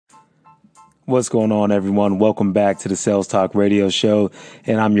What's going on, everyone? Welcome back to the Sales Talk Radio Show,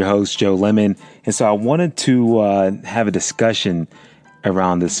 and I'm your host, Joe Lemon. And so I wanted to have a discussion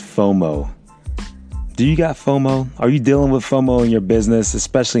around this FOMO. Do you got FOMO? Are you dealing with FOMO in your business,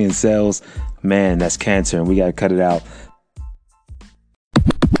 especially in sales? Man, that's cancer, and we got to cut it out.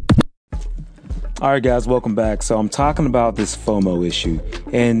 All right, guys, welcome back. So I'm talking about this FOMO issue,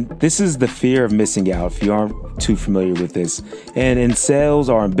 and this is the fear of missing out, if you aren't too familiar with this. And in sales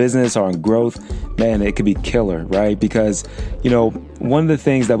or in business or in growth, man, it could be killer, right? Because, one of the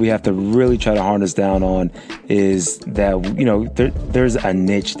things that we have to really try to harness down on is that, there's a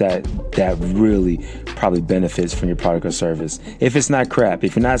niche that really probably benefits from your product or service. If it's not crap,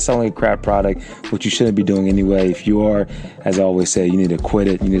 if you're not selling a crap product, which you shouldn't be doing anyway, if you are, as I always say, you need to quit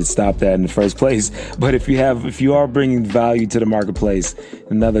it. You need to stop that in the first place. But if you are bringing value to the marketplace,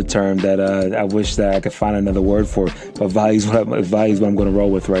 another term that I wish that I could find another word for, but value is what I'm going to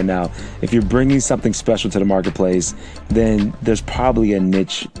roll with right now. If you're bringing something special to the marketplace, then there's probably a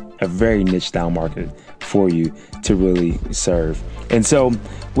very niche down market for you to really serve. And so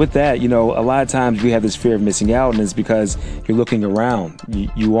with that, a lot of times we have this fear of missing out, and it's because you're looking around.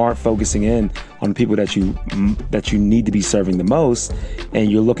 You aren't focusing in on the people that you need to be serving the most,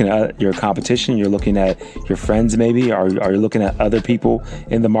 and you're looking at your competition, you're looking at your friends maybe, or you're looking at other people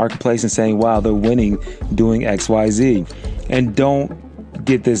in the marketplace and saying, wow, they're winning doing X, Y, Z. And don't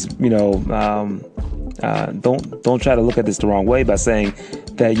get this, don't try to look at this the wrong way by saying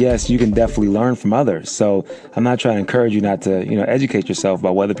that, yes, you can definitely learn from others. So I'm not trying to encourage you not to, educate yourself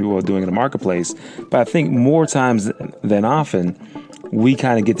about what other people are doing in the marketplace. But I think more times than often, we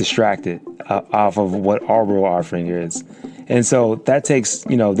kind of get distracted off of what our real offering is. And so that takes,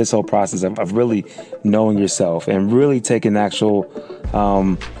 this whole process of really knowing yourself and really taking an actual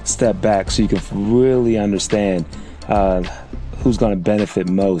step back so you can really understand who's going to benefit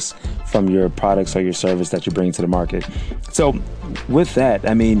most from your products or your service that you bring to the market. So with that,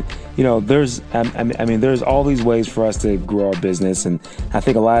 there's all these ways for us to grow our business. And I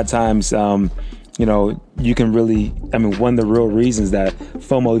think a lot of times, you can really, one of the real reasons that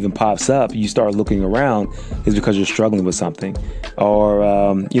FOMO even pops up, you start looking around, is because you're struggling with something, or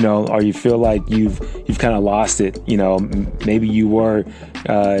or you feel like you've kind of lost it. Maybe you were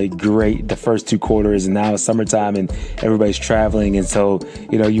great the first 2 quarters, and now it's summertime and everybody's traveling, and so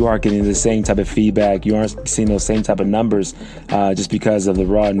you aren't getting the same type of feedback, you aren't seeing those same type of numbers, just because of the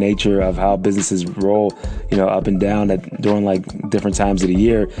raw nature of how businesses roll, up and down during like different times of the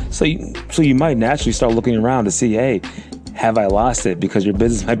year. So you might naturally start looking around to see, hey, have I lost it? Because your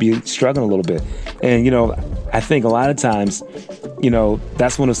business might be struggling a little bit. And, I think a lot of times,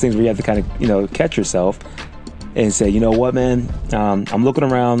 that's one of those things where you have to kind of, catch yourself and say, you know what, man, I'm looking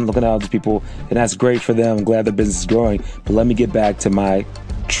around, looking at all these people, and that's great for them. I'm glad their business is growing, but let me get back to my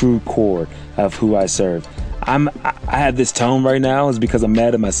true core of who I serve. I have this tone right now is because I'm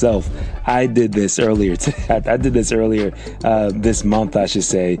mad at myself. I did this earlier today. I did this earlier this month, I should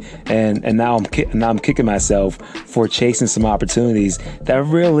say, and now I'm kicking myself for chasing some opportunities that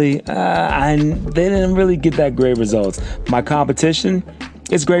really they didn't really get that great results. My competition,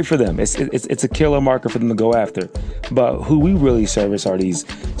 it's great for them. It's a killer market for them to go after. But who we really service are these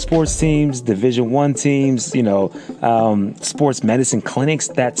sports teams, Division I teams, sports medicine clinics.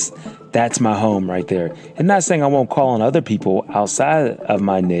 That's my home right there. And not saying I won't call on other people outside of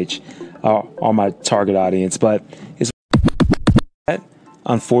my niche or my target audience, but it's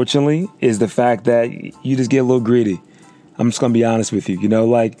unfortunately is the fact that you just get a little greedy. I'm just going to be honest with you.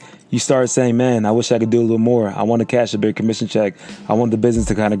 You start saying, man, I wish I could do a little more. I want to cash a big commission check. I want the business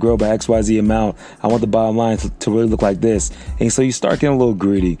to kind of grow by XYZ amount. I want the bottom line to really look like this. And so you start getting a little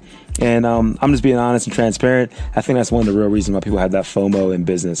greedy. And I'm just being honest and transparent. I think that's one of the real reasons why people have that FOMO in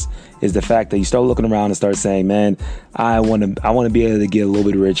business, is the fact that you start looking around and start saying, man, I want to be able to get a little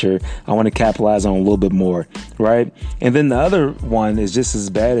bit richer. I want to capitalize on a little bit more, right? And then the other one is just as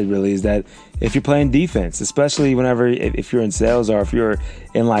bad, it really is, that if you're playing defense, especially if you're in sales or if you're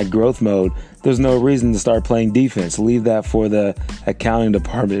in like growth mode, there's no reason to start playing defense. Leave that for the accounting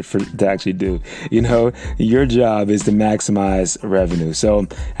department to actually do. Your job is to maximize revenue. So,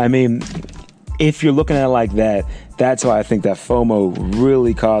 if you're looking at it like that, that's why I think that FOMO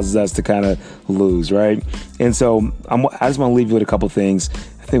really causes us to kind of lose, right? And so I just want to leave you with a couple things.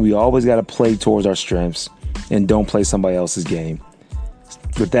 I think we always got to play towards our strengths and don't play somebody else's game.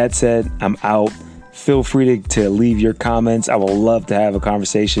 With that said, I'm out. Feel free to leave your comments. I would love to have a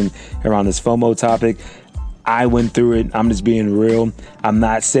conversation around this FOMO topic. I went through it. I'm just being real. I'm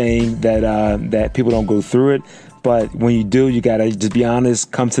not saying that people don't go through it, but when you do, you got to just be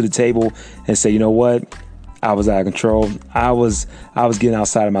honest, come to the table and say, you know what? I was out of control. I was getting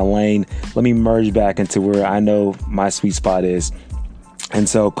outside of my lane. Let me merge back into where I know my sweet spot is. And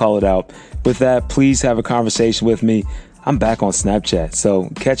so call it out. With that, please have a conversation with me. I'm back on Snapchat. So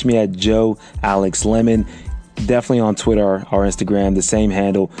catch me at Joe Alex Lemon. Definitely on Twitter or Instagram, the same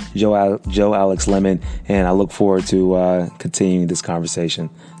handle, Joe Alex Lemon. And I look forward to continuing this conversation.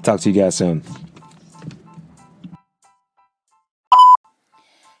 Talk to you guys soon.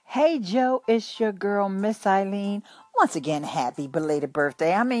 Hey Joe, it's your girl, Miss Eileen. Once again, happy belated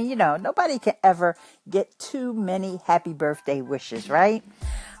birthday. I mean, nobody can ever get too many happy birthday wishes, right?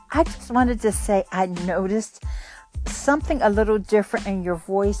 I just wanted to say I noticed something a little different in your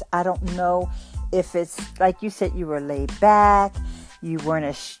voice. I don't know if it's like you said you were laid back, you weren't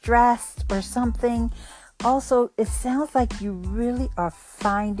as stressed or something. Also, it sounds like you really are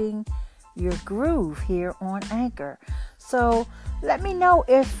finding your groove here on Anchor. So let me know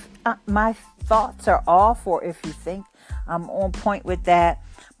if my thoughts are off or if you think I'm on point with that.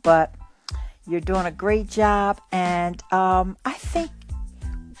 But you're doing a great job. And I think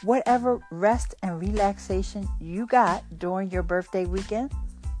whatever rest and relaxation you got during your birthday weekend,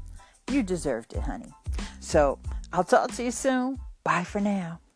 you deserved it, honey. So I'll talk to you soon. Bye for now.